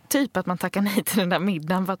här, typ att man tackar nej till den där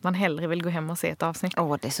middagen för att man hellre vill gå hem och se ett avsnitt.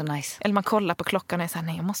 Det är så nice. Eller man kollar på klockan och är så här,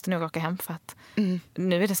 nej jag måste nog åka hem för att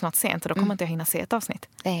nu är det snart sent och då kommer inte jag hinna se ett avsnitt.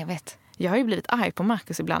 Nej, jag vet. Jag har ju blivit arg på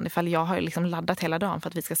Marcus ibland ifall jag har liksom laddat hela dagen för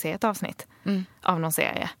att vi ska se ett avsnitt av någon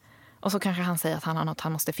serie. Och så kanske han säger att han har något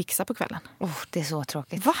han måste fixa på kvällen. Det är så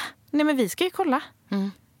tråkigt. Va? Nej men vi ska ju kolla.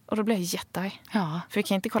 Och då blir jag jättearg. Ja. För vi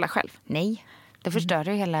kan inte kolla själv. Nej, det förstör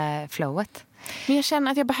ju hela flowet. Men jag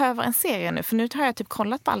känner att jag behöver en serie nu. För nu har jag typ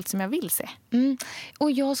kollat på allt som jag vill se.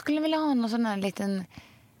 Och jag skulle vilja ha någon sån här liten...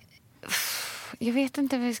 Jag vet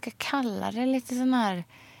inte vad vi ska kalla det. Lite sån här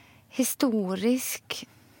historisk...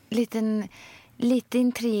 Lite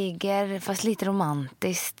intriger, fast lite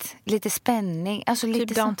romantiskt. Lite spänning. Alltså Typ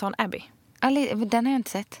lite Downton Abbey. Den har jag inte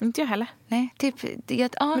sett. Inte jag heller. Nej, typ...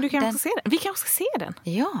 Men du kanske ska se den. Vi kanske ska se den.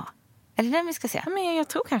 Ja. Är det den vi ska se? Ja, men jag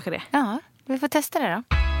tror kanske det. Ja, vi får testa det då.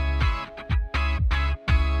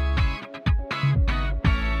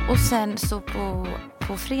 Och sen så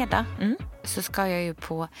på fredag så ska jag ju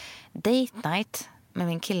på date night med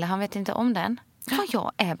min kille. Han vet inte om den. Vad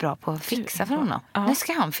jag är bra på att fixa för honom. Ja. När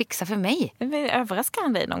ska han fixa för mig? Överraskar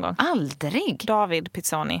han dig någon gång? Aldrig. David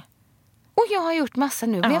Pizzoni. Och jag har gjort massa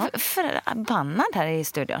nu. Jag är förbannad här i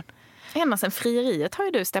studion. Ända sen frieriet har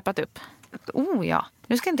ju du steppat upp. Ja.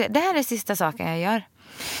 Nu ska inte, det här är sista saken jag gör.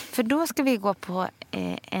 För då ska vi gå på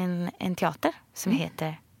en teater som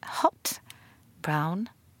heter Hot Brown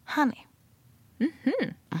Honey.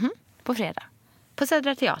 På fredag. På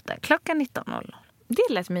Södra Teater. Klockan 19.00.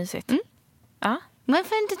 Det lät mysigt. Ja. Men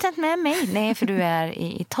får inte tagit med mig? Nej, för du är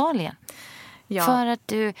i Italien. Ja. För att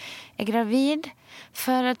du är gravid.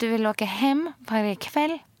 För att du vill åka hem varje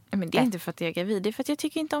kväll. Men det är inte för att jag är gravid. Det är för att jag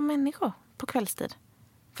tycker inte om människor på kvällstid.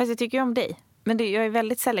 Fast jag tycker ju om dig. Men jag är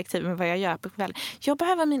väldigt selektiv med vad jag gör på kvällen. Jag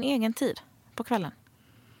behöver min egen tid på kvällen.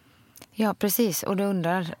 Ja, precis. Och du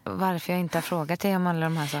undrar varför jag inte har frågat dig om alla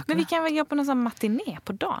de här sakerna. Men vi kan väl gå på någon sån matiné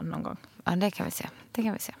på dagen någon gång? Ja, det kan vi se.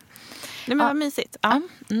 Nej, men vad mysigt. Ja.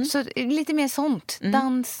 Så lite mer sånt.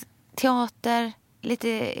 Dans, teater,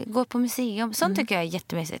 lite gå på museum. Sånt tycker jag är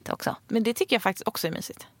jättemysigt också. Men det tycker jag faktiskt också är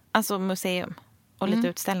mysigt. Alltså museum och lite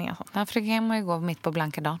utställningar och sånt. Ja, för det kan man ju gå mitt på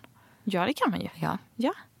blanka dagen. Ja, det kan man ju.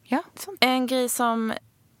 Ja. Sånt. En grej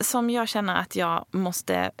som jag känner att jag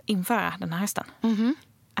måste införa den här hösten.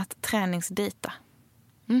 Att träningsdejta.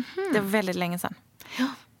 Det var väldigt länge sedan. Ja.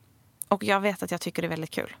 Och jag vet att jag tycker det är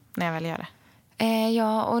väldigt kul när jag väl gör det.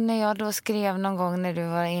 Ja, och när jag då skrev någon gång när du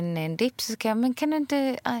var inne i en dipp så skrev jag, men kan du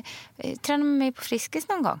inte träna med mig på Friskis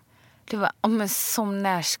någon gång? Du bara, men som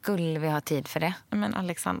när skulle vi ha tid för det? Men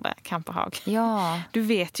Alexandra Kamperhag. Ja. Du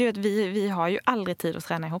vet ju att vi har ju aldrig tid att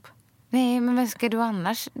träna ihop. Nej, men vad ska du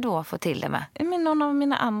annars då få till det med? Men någon av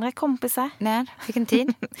mina andra kompisar. När? Vilken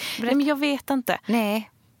tid? Nej, men jag vet inte.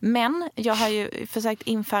 Nej. Men jag har ju försökt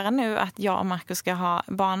införa nu att jag och Marcus ska ha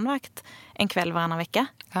barnvakt en kväll varannan vecka.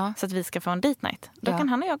 Ja. Så att vi ska få en date night. Då kan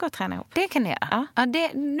han och jag gå och träna ihop. Det kan jag göra. Ja,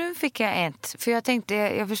 nu fick jag ett. För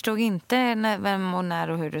jag förstod inte vem och när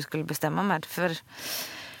och hur du skulle bestämma med. För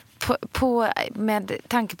med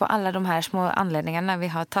tanke på alla de här små anledningarna vi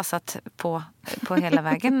har tassat på hela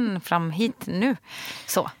vägen fram hit nu.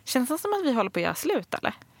 Så. Känns det som att vi håller på att göra slut,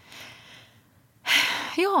 eller?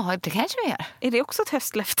 Ja, det kanske vi gör. Är det också ett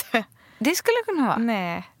höstlöfte? Det skulle kunna vara.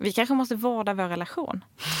 Nej, vi kanske måste vårda vår relation.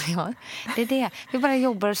 Ja, det är det. Vi bara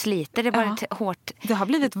jobbar och sliter. Det är bara hårt. Det har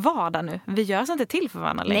blivit vardag nu. Vi gör så inte till för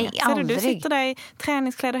varandra längre. Nej, aldrig. Du sitter där i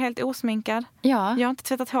träningskläder helt osminkad. Ja. Jag har inte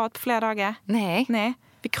tvättat håret på flera dagar. Nej.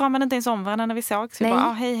 Vi kramade inte ens om varandra när vi såg. Så vi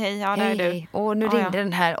bara, hej, ja, där är du. Och nu ringde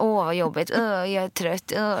den här, vad jobbigt. Jag är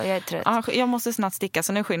trött. Ja, jag måste snart sticka,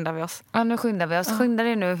 så nu skyndar vi oss. Ja, nu skyndar vi oss. Skynda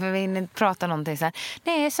dig nu, för vi hinner inte prata någonting så här.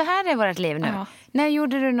 Nej, så här är vårt liv nu. Ja. När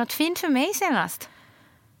gjorde du något fint för mig senast?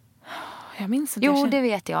 Jag minns inte. Jo, det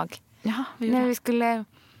vet jag. Ja,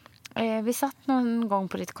 när vi satt någon gång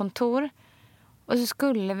på ditt kontor. Och så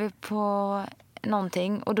skulle vi på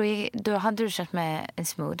någonting. Och då hade du köpt med en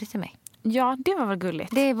smoothie till mig. Ja, det var väl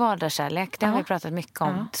gulligt. Det är vardagskärlek, det har vi pratat mycket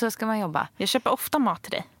om. Så ska man jobba. Jag köper ofta mat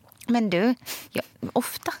till dig. Men du,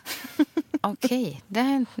 ofta? Okej, det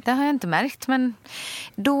har jag inte märkt. Men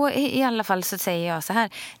då i alla fall så säger jag så här.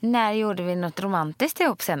 När gjorde vi något romantiskt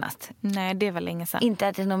ihop senast? Nej, det var länge sedan. Inte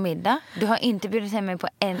ätit någon middag. Du har inte bjudit hem mig på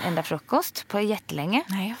en enda frukost på jättelänge.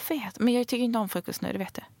 Nej, jag vet. Men jag tycker inte om frukost nu, det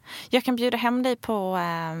vet du. Jag kan bjuda hem dig på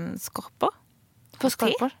skorpor. På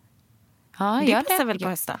skorpor? Ja, det passar väl på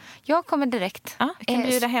hösten? Jag kommer direkt. Ja, jag kan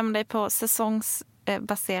bjuda hem dig på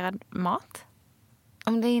säsongsbaserad mat.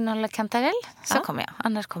 Om det innehåller kantarell så kommer jag.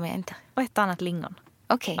 Annars kommer jag inte. Och ett annat lingon.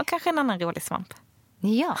 Okej. Och kanske en annan rolig svamp.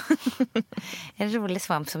 Ja, en rolig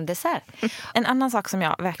svamp som dessert. En annan sak som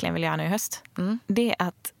jag verkligen vill göra nu i höst, det är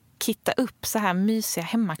att kitta upp så här mysiga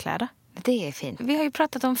hemmakläder. Det är fint. Vi har ju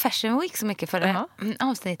pratat om Fashion Week så mycket förra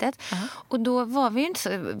avsnittet. Och då var vi ju inte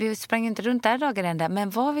så, vi sprang inte runt där dagen ända. Men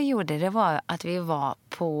vad vi gjorde, det var att vi var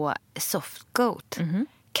på Soft Goat.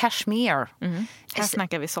 Kashmir. Här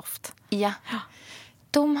snackar vi soft. Ja.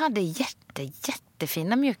 De hade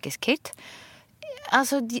jättefina mjukiskit.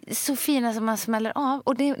 Alltså så fina som man smäller av.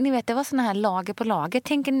 Och det, ni vet, det var såna här lager på lager.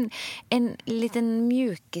 Tänk en liten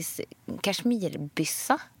mjukis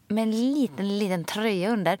kashmirbyssa med en liten tröja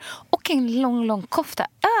under. Och en lång kofta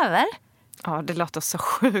över. Ja, det låter så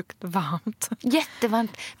sjukt varmt.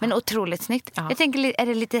 Jättevarmt, men otroligt snyggt. Ja. Jag tänker, är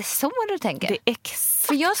det lite så du tänker? Det är exakt.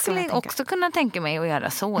 För jag skulle också kunna tänka mig att göra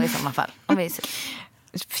så i samma fall. Om vi...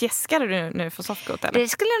 Fjäskar du nu för softgoat, eller? Det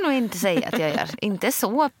skulle jag nog inte säga att jag gör. Inte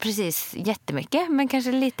så precis jättemycket, men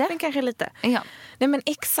kanske lite. Ja. Nej, men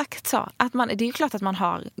exakt så. Att det är ju klart att man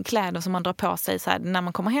har kläder som man drar på sig så här, när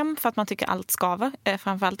man kommer hem för att man tycker allt skaver.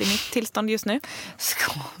 Framförallt i mitt tillstånd just nu.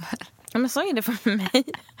 Skaver? Ja, men så är det för mig.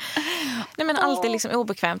 Nej, men allt är liksom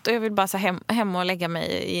obekvämt och jag vill bara så hem och lägga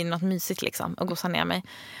mig i något mysigt liksom och gosa ner mig.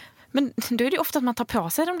 Men då är det ofta att man tar på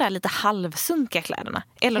sig de där lite halvsunkiga kläderna.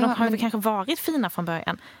 Eller de har ju kanske varit fina från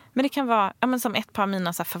början. Men det kan vara som ett par av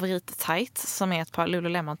mina favorit-tights som är ett par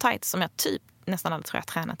Lululemon-tights som jag typ nästan aldrig tror jag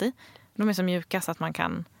har tränat i. De är så mjuka så att man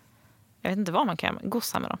kan, jag vet inte vad man kan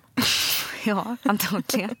gossa med dem. Ja,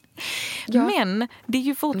 antagligen. Men det är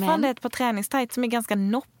ju fortfarande ett par träningstights som är ganska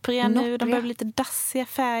noppriga nu. De börjar bli lite dassiga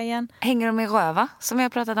färgen. Hänger de i röva, som jag har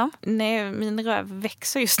pratat om? Nej, min röv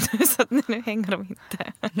växer just nu så att nu hänger de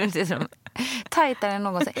inte. Det är som tajtare än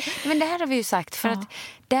någonsin. Men det här har vi ju sagt för att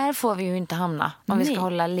där får vi ju inte hamna om vi ska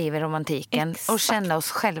hålla liv i romantiken. Exakt. Och känna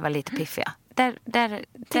oss själva lite piffiga.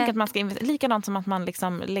 Tänk att man ska likadant som att man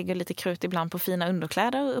liksom lägger lite krut ibland på fina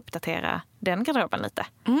underkläder och uppdatera den garderoben lite.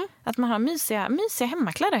 Att man har mysiga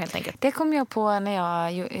hemmakläder helt enkelt. Det kom jag på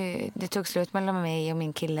när det tog slut mellan mig och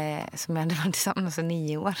min kille som jag hade varit tillsammans i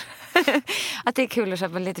 9 år. Att det är kul att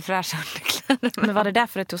köpa lite fräscha underkläder. Men var det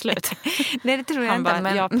därför det tog slut? Nej, det tror jag inte.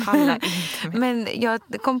 Men jag pallar inte med. Men jag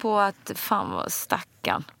kom på att fan vad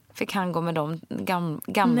stackarn. Fick han gå med dem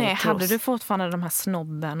gamla. Nej, hade du fortfarande de här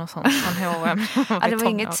snobben och sånt från H&M? Ja, det var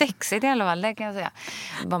inget sexigt i alla fall, det kan jag säga.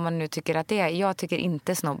 Vad man nu tycker att det är. Jag tycker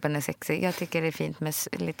inte snobben är sexig. Jag tycker det är fint med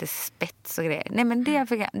lite spets och grejer. Nej, men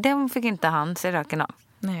de fick inte han se röken av.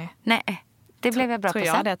 Nej, det blev jag bra på sen.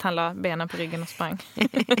 Tror jag det att han la benen på ryggen och sprang.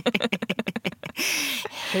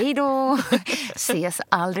 Hej då! Ses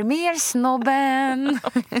aldrig mer, snobben!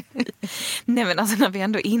 Nej, men alltså när vi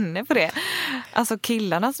ändå är inne på det. Alltså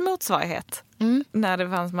killarnas motsvarighet. När det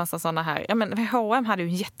fanns massa såna här. Ja, men H&M hade ju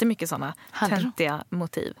jättemycket såna töntiga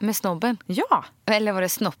motiv. Med snobben? Ja. Eller var det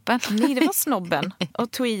snoppen? Nej, det var snobben.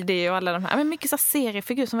 Och Tweedy och alla de här. Men mycket så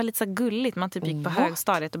seriefigur som var lite så gulligt. Man typ gick på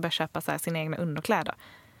högstadiet och började köpa så här sina egna underkläder.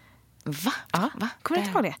 Va? Ja. Kommer du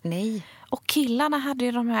inte ihåg det? Nej. Och killarna hade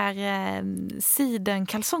ju de här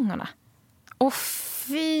sidenkalsongerna. Åh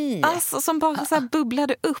fy! Alltså som bara så här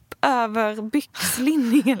bubblade upp över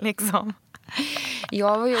byxlinningen liksom.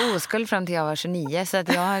 Jag var ju oskuld fram till jag var 29 så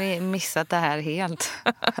att jag har missat det här helt.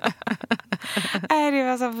 Nej, det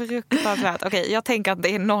var så fruktansvärt. Okej, jag tänker att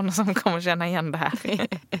det är någon som kommer känna igen det här.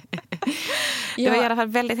 Det var i alla fall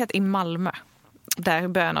väldigt hett i Malmö. Där i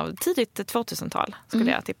början av tidigt 2000-tal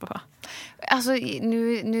skulle jag tippa på. Alltså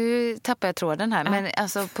nu tappar jag tråden här. Men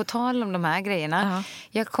alltså på tal om de här grejerna.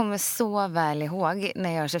 Jag kommer så väl ihåg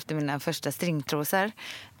när jag köpte mina första stringtrosor.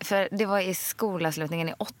 För det var i skolavslutningen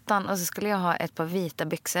i 8:an. Och så skulle jag ha ett par vita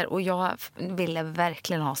byxor. Och jag ville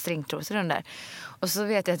verkligen ha stringtrosor under. Och så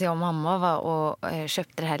vet jag att jag och mamma var och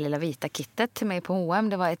köpte det här lilla vita kittet till mig på H&M.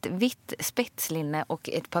 Det var ett vitt spetslinne och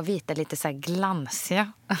ett par vita lite så här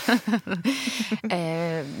glansiga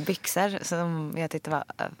byxor som jag tyckte var...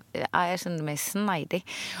 Jag kände mig snajdig.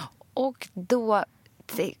 Och då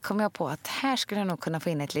kom jag på att här skulle jag nog kunna få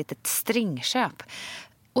in ett litet stringköp.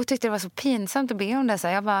 Och tyckte det var så pinsamt att be om det. Så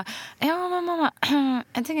jag bara, ja men mamma,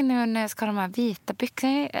 jag tänker nu när jag ska ha de här vita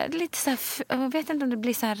byxorna. Lite så här, jag vet inte om det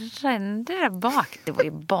blir så här ränder där bak. Det var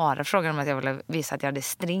ju bara frågan om att jag ville visa att jag hade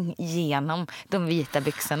string genom de vita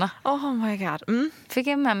byxorna. Oh my god. Mm. Fick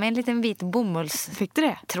jag med mig en liten vit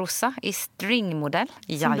bomullstrossa i stringmodell.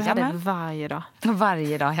 Som du hade varje dag.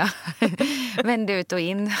 Varje dag, ja. Vände ut och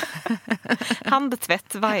in.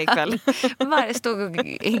 Handtvätt varje kväll. Varje stod och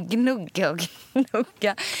gnugga.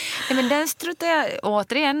 Nej, men den struttade jag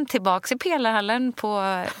återigen tillbaka i pelarhallen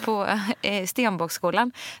på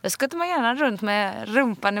Stenbocksskolan. Då skuttar man gärna runt med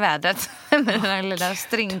rumpan i vädret med den här lilla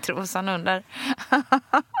stringtrosan under.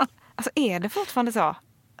 Alltså är det fortfarande så?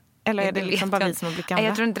 Eller är det liksom bara vi som har blivit gamla?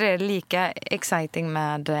 Jag tror inte det är lika exciting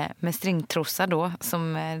med stringtrosa då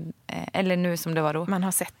som, eller nu som det var då. Man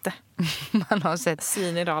har sett det. Man har sett.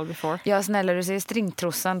 Seen it all before. Ja, snälla, du ser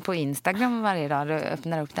stringtrossan på Instagram varje dag. Du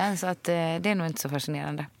öppnar upp den, så att det är nog inte så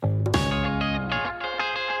fascinerande.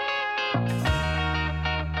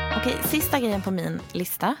 Okej, sista grejen på min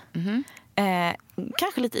lista.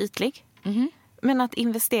 Kanske lite ytlig. Men att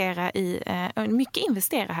investera i, mycket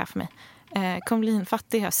investera här för mig. Kommer bli en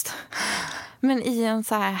fattig höst. Men i en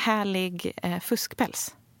så här härlig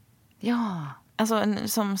fuskpäls. Ja. Alltså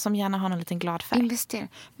som gärna har någon liten glad färg. Investera.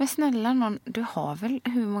 Men snälla någon, du har väl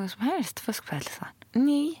hur många som helst fuskpälsar?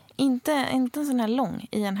 Nej, inte en sån här lång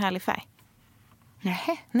i en härlig färg.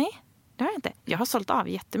 Nej, det har jag inte. Jag har sålt av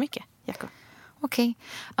jättemycket, Jakob. Okej.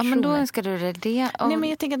 Ja, men då önskar du det. Nej, men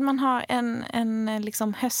jag tänker att man har en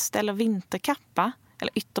liksom höst- eller vinterkappa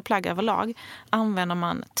eller ytterplagg överlag använder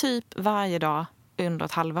man typ varje dag under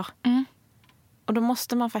ett halvår. Och då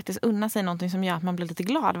måste man faktiskt unna sig någonting som gör att man blir lite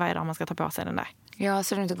glad varje dag man ska ta på sig den där. Ja,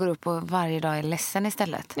 så du inte går upp och varje dag är ledsen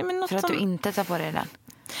istället. Nej, men för att du inte tar på dig den.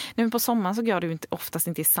 Nej, men på sommaren så går du oftast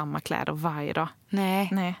inte i samma kläder varje dag. Nej,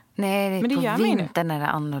 men det gör på vintern är det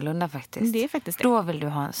annorlunda faktiskt. Det är faktiskt det. Då vill du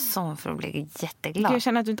ha en sån för att bli jätteglad. Jag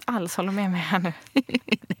känner att du inte alls håller med mig här nu. Nej,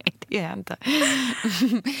 det gör jag inte.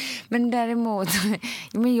 Men däremot,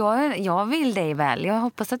 men jag vill dig väl. Jag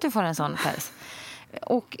hoppas att du får en sån päls.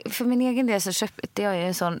 Och för min egen del så köpte jag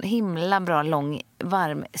en sån himla bra, lång,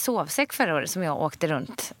 varm sovsäck förra året som jag åkte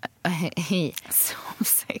runt i.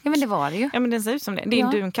 Sovsäck? Ja, men det var det ju. Ja, men den ser ut som det. Det är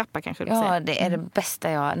en dunkappa kanske du säger. Ja, det är det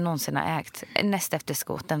bästa jag någonsin har ägt. Näst efter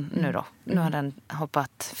skoten nu då. Nu har den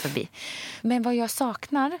hoppat förbi. Men vad jag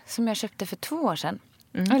saknar, som jag köpte för 2 år sedan,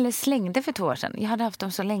 eller slängde för 2 år sedan. Jag hade haft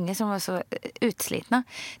dem så länge som var så utslitna.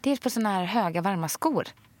 Det är ett par såna här höga, varma skor.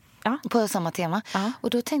 Ja. På samma tema. Ja. Och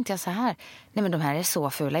då tänkte jag så här, nej men de här är så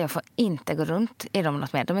fula, jag får inte gå runt i dem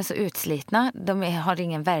något mer. De är så utslitna, de har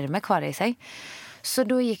ingen värme kvar i sig. Så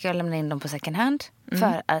då gick jag och lämnade in dem på second hand.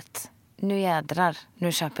 För att nu jädrar,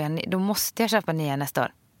 nu köper jag då måste jag köpa nya nästa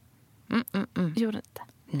år. Gjorde inte?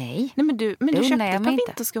 Nej. Men du köpte ett par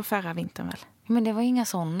vinterskor förra vintern väl? Men det var inga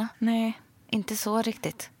sådana. Nej. Inte så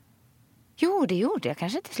riktigt. Jo, det gjorde jag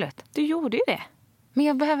kanske till slut. Du gjorde ju det. Men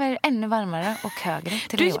jag behöver ännu varmare och högre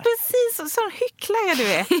till du i är år. precis sån hycklare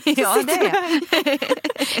du är. Ja, det är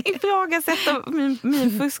jag. Ifrågasätter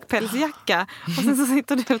min fuskpälsjacka. Och sen så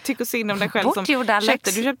sitter du och tycker synd om dig själv som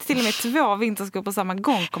köpte. Du köpte till och med 2 vinterskor på samma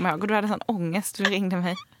gång, kommer jag ihåg. Och du hade sån ångest, du ringde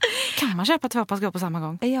mig. Kan man köpa 2 par skor på samma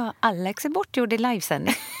gång? Ja, Alex är bortgjord i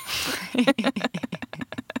livesändning.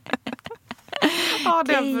 Ja,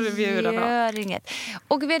 det får du bjuda på. Gör inget.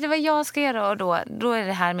 Och vet du vad jag ska göra då? Då är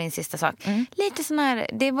det här min sista sak. Lite sån här,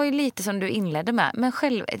 det var ju lite som du inledde med, men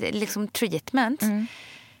själv liksom treatment.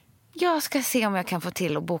 Jag ska se om jag kan få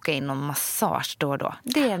till att boka in någon massage då och då.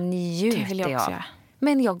 Det njuter jag av.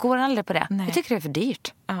 Men jag går aldrig på det. Nej. Jag tycker det är för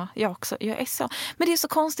dyrt. Ja, jag också. Jag är så. Men det är så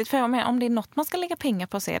konstigt, för om det är något man ska lägga pengar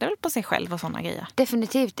på, så är det väl på sig själv och såna grejer.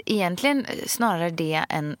 Definitivt. Egentligen snarare det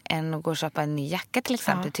än att gå och köpa en ny jacka till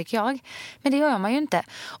exempel, tycker jag. Men det gör man ju inte.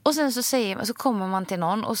 Och sen så kommer man till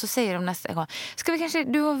någon och så säger de nästa gång,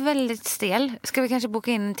 du var väldigt stel. Ska vi kanske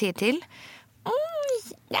boka in en tid till?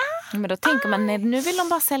 Ja. Men då tänker man, nej, nu vill de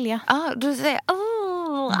bara sälja. Ja, då säger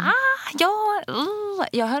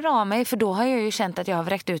jag hör av mig, för då har jag ju känt att jag har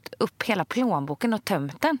vräkt upp hela plånboken och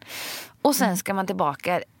tömt den. Och sen ska man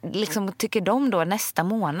tillbaka, liksom, tycker de då nästa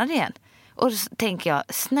månad igen. Och så tänker jag,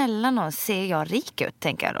 snälla någon, ser jag rik ut,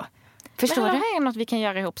 tänker jag då. Förstår du? Det här är något vi kan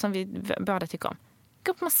göra ihop som vi båda tycker om.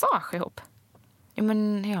 Gå på massage ihop. Ja,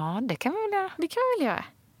 men det kan vi väl göra. Det kan vi väl göra.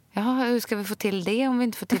 Ja, hur ska vi få till det om vi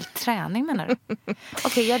inte får till träning, menar du?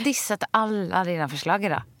 Okej, jag har dissat alla dina förslag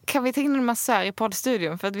idag. Kan vi ta in en massör i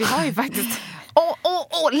poddstudion? För att vi har ju faktiskt...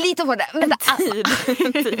 lite på det. En tid.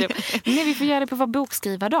 Nej, vi får göra det på vår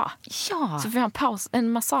bokskrivardag. Ja. Så vi har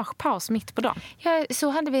en massagepaus mitt på dagen. Ja, så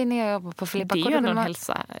hade vi när jag jobbade på Filippa. Det är ju ändå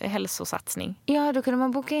en hälsosatsning. Ja, då kunde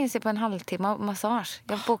man boka in sig på en halvtimme massage.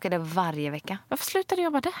 Jag bokade varje vecka. Varför slutade du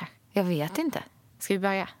jobba där? Jag vet inte. Ska vi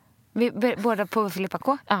börja? Båda på Filippa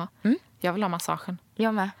K? Ja, jag vill ha massagen.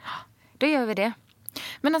 Jag med. Då gör vi det.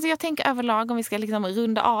 Men alltså jag tänker överlag om vi ska liksom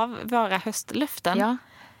runda av våra höstlöften. Ja,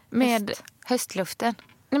 med höstluften.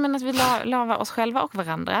 Nej, men att vi lovar oss själva och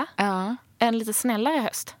varandra en lite snällare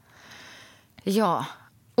höst. Ja,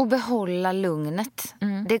 och behålla lugnet.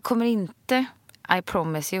 Det kommer inte, I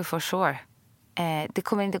promise you for sure, det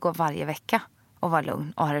kommer inte gå varje vecka att vara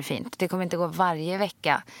lugn och ha det fint. Det kommer inte gå varje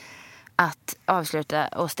vecka att avsluta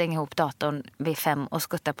och stänga ihop datorn vid 5 och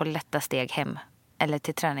skutta på lätta steg hem eller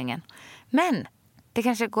till träningen. Men det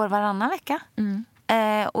kanske går varannan vecka.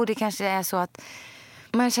 Och det kanske är så att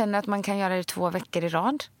man känner att man kan göra det 2 veckor i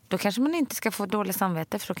rad. Då kanske man inte ska få dåligt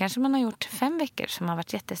samvete, för då kanske man har gjort 5 veckor som har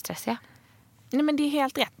varit jättestressiga. Nej, men det är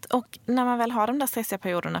helt rätt. Och när man väl har de där stressiga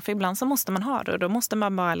perioderna, för ibland så måste man ha det, och då måste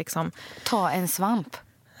man bara liksom... Ta en svamp.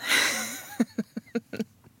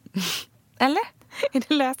 Eller? Är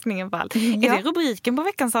det lösningen på allt? Ja. Är det rubriken på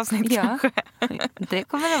veckans avsnitt kanske? Det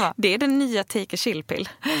kommer det vara. Det är den nya take a chill pill.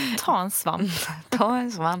 Ta en svamp. Ta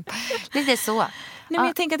en svamp. Lite så. Nej, men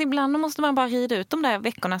jag tänker att ibland måste man bara rida ut de där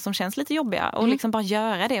veckorna som känns lite jobbiga och liksom bara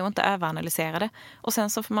göra det och inte överanalysera det. Och sen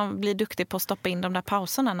så får man bli duktig på att stoppa in de där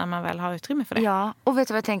pauserna när man väl har utrymme för det. Ja, och vet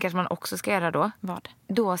du vad jag tänker att man också ska göra då? Vad?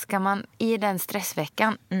 Då ska man i den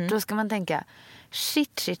stressveckan, då ska man tänka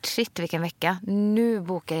shit vilken vecka. Nu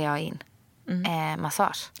bokar jag in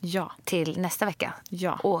massage till nästa vecka.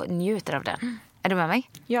 Ja. Och njuter av den. Är du med mig?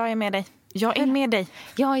 Jag är med dig. Jag är med dig.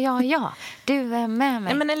 Ja. Du är med mig.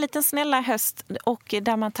 Nej, men en liten snälla höst och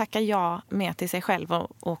där man tackar ja mer till sig själv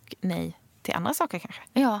och nej till andra saker kanske.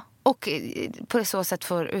 Ja, och på så sätt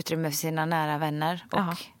får utrymme för sina nära vänner och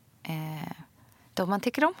de man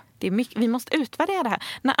tycker om. Det är mycket, vi måste utvärdera det här.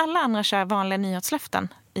 När alla andra kör vanliga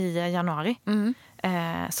nyårslöften i januari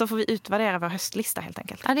så får vi utvärdera vår höstlista helt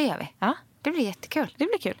enkelt. Ja, det gör vi. Ja. Det blir jättekul. Det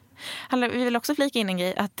blir kul. Vi vill också flika in en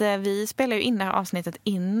grej att vi spelar ju in det här avsnittet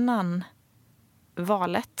innan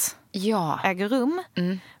valet äger rum.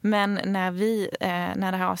 Men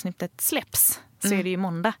när det här avsnittet släpps så är det ju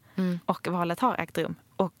måndag och valet har ägt rum.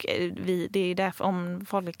 Och det är därför om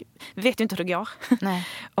folk... Vi vet ju inte hur det går. Nej.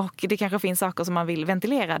 Och det kanske finns saker som man vill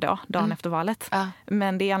ventilera dagen efter valet. Ja.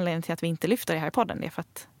 Men det är anledningen till att vi inte lyfter det här i podden. Det är för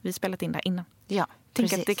att vi spelat in det innan. Ja,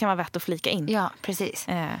 tänk att det kan vara värt att flika in. Ja, precis.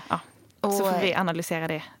 Och så får vi analysera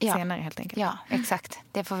det senare helt enkelt. Ja, exakt.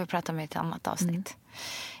 Det får vi prata om i ett annat avsnitt.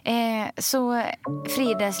 Så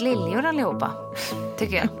fridens liljor allihopa,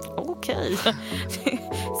 tycker jag. Okej.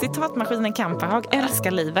 Citatmaskinen Kamparhag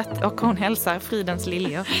älskar livet och hon hälsar fridens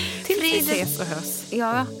liljor till vi ses och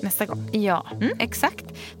hörs nästa gång. Ja, exakt.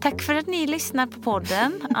 Tack för att ni lyssnar på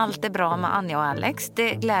podden. Allt är bra med Anja och Alex.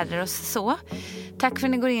 Det gläder oss så. Tack för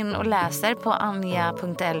att ni går in och läser på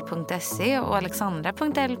anja.l.se och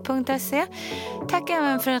alexandra.l.se. Tack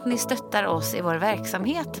även för att ni stöttar oss i vår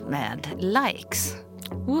verksamhet med likes.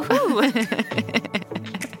 Woho!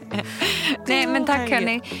 Nej, men tack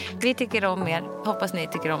hörni. Vi tycker om er. Hoppas ni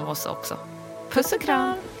tycker om oss också. Puss och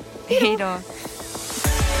kram. Hej då.